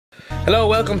Hello,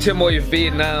 welcome to my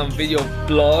Vietnam video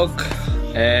vlog.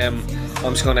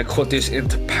 I'm just gonna cut this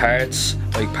into parts,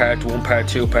 like part 1, part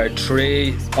 2, part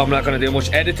 3. I'm not gonna do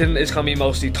much editing, it's gonna be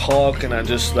mostly talking and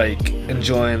just like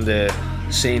enjoying the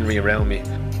scenery around me.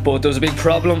 But there was a big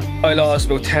problem. I lost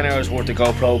about 10 hours worth of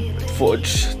GoPro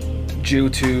footage due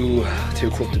to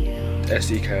corrupted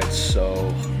SD cards, so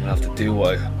I'm gonna have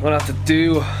to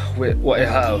do with what I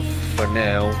have for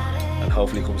now, and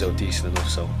hopefully it comes out decent enough.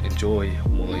 So enjoy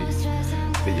my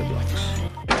video vlogs.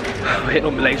 We're hitting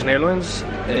up Malaysian Airlines.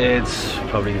 It's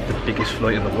probably the biggest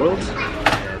flight in the world.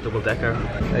 Double decker,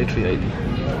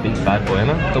 A380. Big bad boy,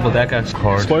 innit? Double decker.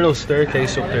 Spiral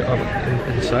staircase up there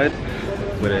inside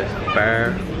with a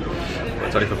bar.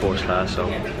 It's only for first class, so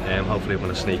hopefully I'm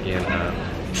gonna sneak in and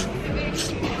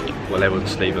while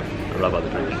everyone's sleeping, I'll rob out the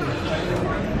drink.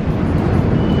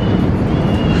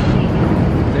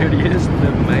 There he is,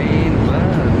 the main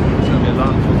man. It's gonna be a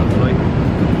long fucking flight.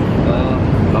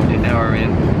 Probably an hour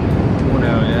in. 1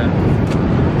 hour, yeah.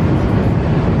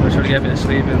 I'm trying to get a bit of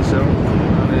sleep in soon.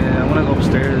 And I want to go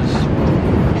upstairs.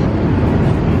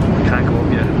 I can't go up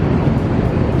yet.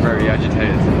 Very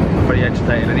agitated. I'm very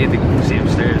agitated. I need to see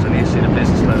upstairs. I need to see the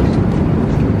business class.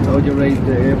 How would you rate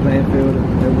the airplane field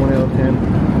at 1 out of 10?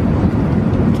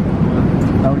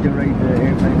 How would you rate the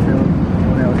airplane field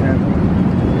 1 out of 10?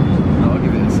 I'll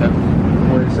give it a 7.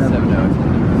 7 out of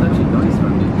 10. It's actually nice,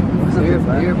 man. The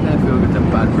airplane field gets a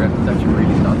bad rep. It's actually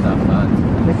really not that bad.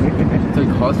 It's like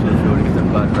hospital field, it gets a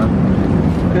bad rep.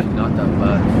 It's actually not that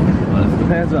bad, honestly.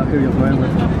 Depends on who you're flying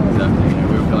with. Exactly, yeah,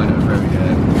 we were flying at a very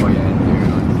high-end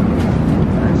airline,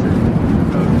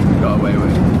 so we got away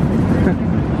with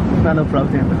it. Not no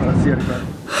protein, but I'll see you at the front.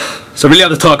 So I really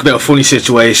have to talk about a funny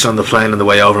situation on the plane on the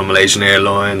way over on Malaysian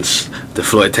Airlines. The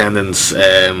flight attendants,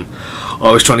 I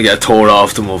was trying to get a tour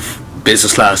off them of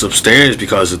business class upstairs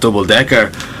because it's double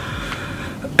decker.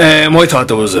 I thought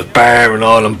there was a bar and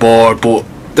all on board, but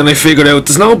then I figured out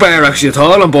there's no bar actually at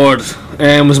all on board.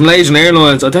 It was Malaysian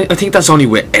Airlines. I think that's only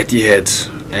with Etihad.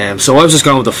 So I was just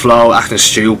going with the flow, acting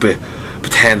stupid,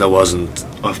 pretend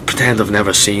I've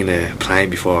never seen a plane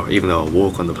before, even though I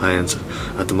work on the planes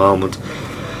at the moment.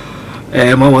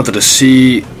 I wanted to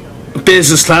see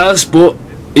business class, but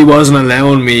he wasn't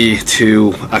allowing me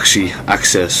to actually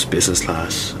access business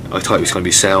class. I thought he was going to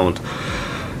be sound.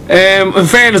 In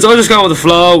fairness, I was just going with the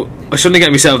flow. I shouldn't have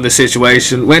got myself in this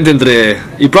situation. Went into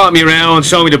he brought me around,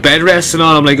 showed me the bed rest and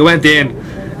all. I'm like, I went in.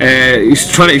 He's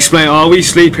trying to explain, oh, we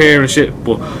sleep here and shit.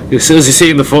 But as soon as you see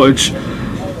in the footage,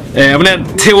 and then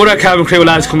 2 other cabin crew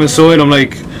lads come inside. I'm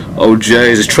like, oh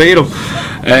Jesus, 3 of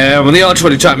them. And they all try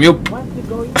to chat me up.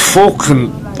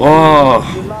 Fucking, oh,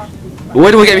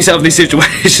 why do I get myself in these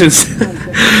situations?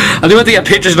 And they went to get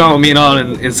pictures now of me and all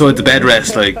inside the bed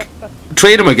rest. Like,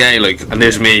 3 of them are gay, like, and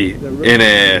there's me in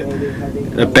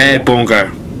a bed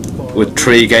bunker with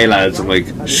 3 gay lads. I'm like,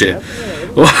 shit.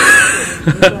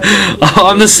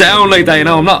 I'm the sound like that, you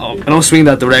know. I don't swing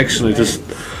that direction. I'm just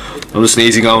an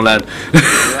easy going lad.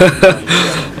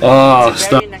 Oh,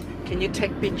 stop. Can you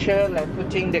take picture like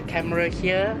putting the camera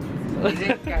here?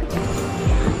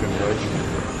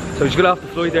 So we just got off the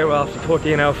flight there. We're off the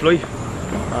 14-hour flight,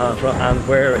 and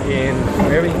we're in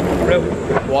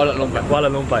Kuala Lumpur. Kuala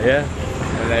Lumpur, yeah.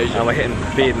 Malaysia. And we're hitting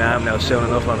Vietnam now soon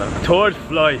enough on the 3rd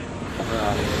flight.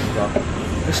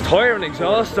 It's tiring,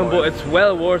 exhausting, but it's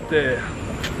well worth the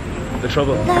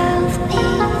trouble.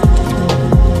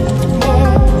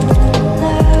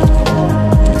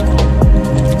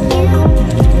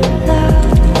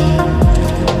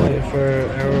 Waiting for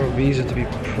our visa to be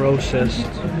processed.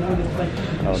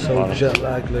 So jet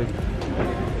lag, like.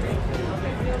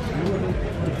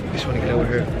 Just want to get over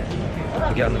here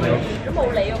and get on the mail.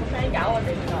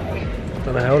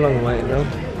 Don't know how long I'm waiting now.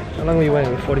 How long were you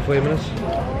waiting? 45 minutes?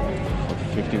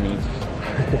 50 minutes.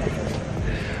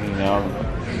 No.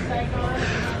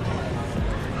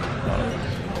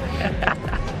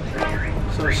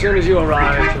 So as soon as you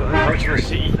arrive,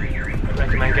 unfortunately, I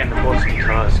recommend getting the bus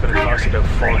because it's going to cost you about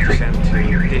 40%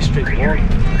 to District 1.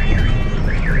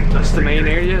 That's the main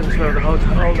area. That's where all the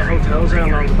hotels are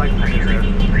along the back passage there.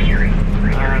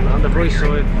 And on the right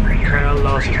side, Carl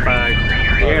lost his bag.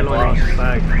 The airline lost his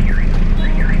bag.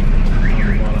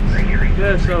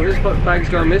 Yeah, so his bag's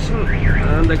gone missing,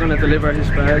 and they're going to deliver his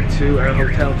bag to our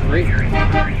hotel tonight.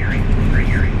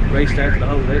 Great start to the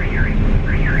holiday.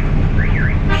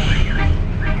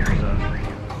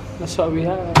 That's what we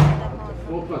have.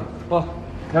 What?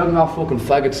 Tell them not fucking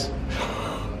faggots.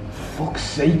 Fuck's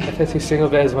sake. It's 2 single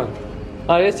beds, man.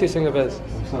 Oh, it is 2 single beds.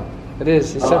 It's not. It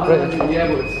is, it's separated. Yeah,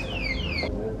 but it's...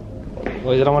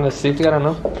 Well, you don't want to sleep together,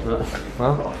 no?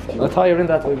 No? I thought you were in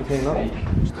that way between, no?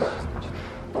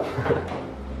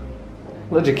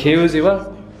 What a jacuzzi, what?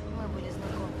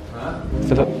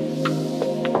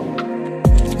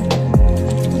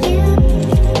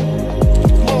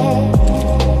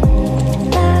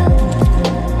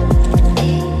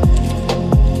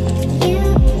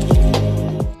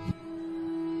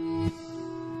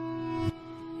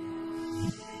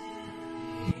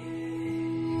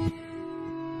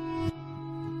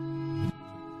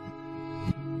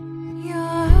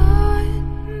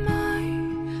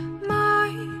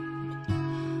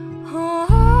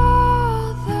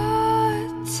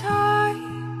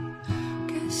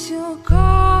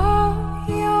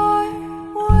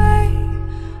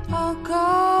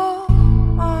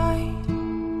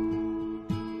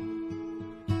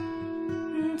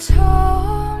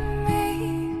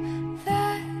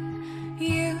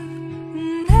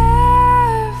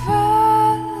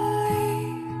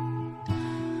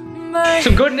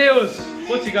 Some good news!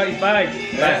 Once he got his bag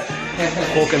back,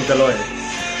 fucking delighted.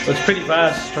 It's pretty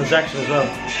fast transaction as well.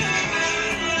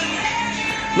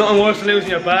 Nothing worse than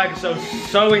losing your bag, so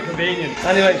inconvenient.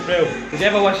 Anyways, bro, did you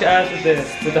ever wash your ass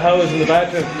with the hose in the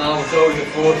bathroom? No, it's always a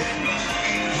foot.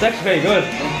 It's actually very good.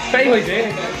 Very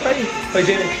hygienic. Very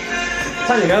hygienic. That's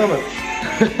how you know, man.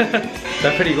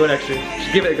 They're pretty good actually.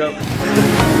 Should give it a go.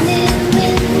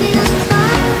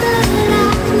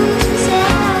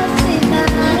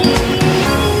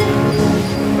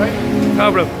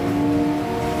 Go, bro.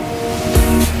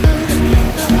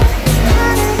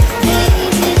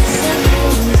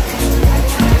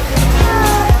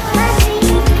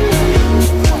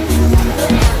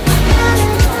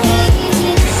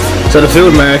 So the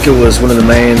food market was one of the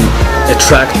main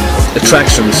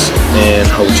attractions in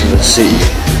Ho Chi Minh City.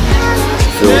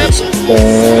 Food was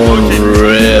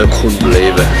unreal, couldn't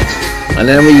believe it. And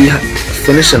then we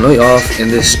finished the night off in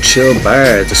this chill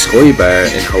bar, the Sky Bar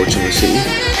in Ho Chi Minh City.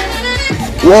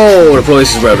 Whoa, the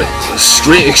prices were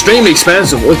extremely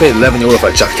expensive. I paid €11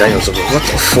 for Jack Daniels. I was like, what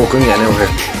the fuck are we getting out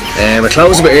here? It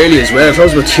closed a bit early as well. It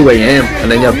closed about 2 AM. And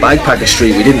then you have Bagpacker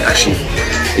Street. We didn't actually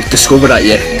discover that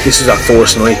yet. This is our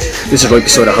first night. This is right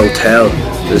beside the hotel.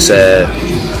 There's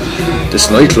this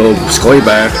nightclub, Sky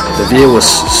Bar. The view was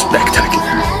spectacular.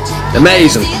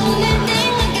 Amazing.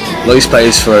 Nice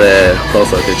place for a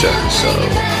profile picture. So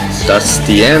that's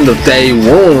the end of day 1,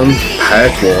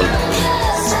 part 1.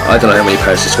 I don't know how many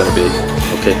parts it's going to be.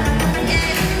 Okay.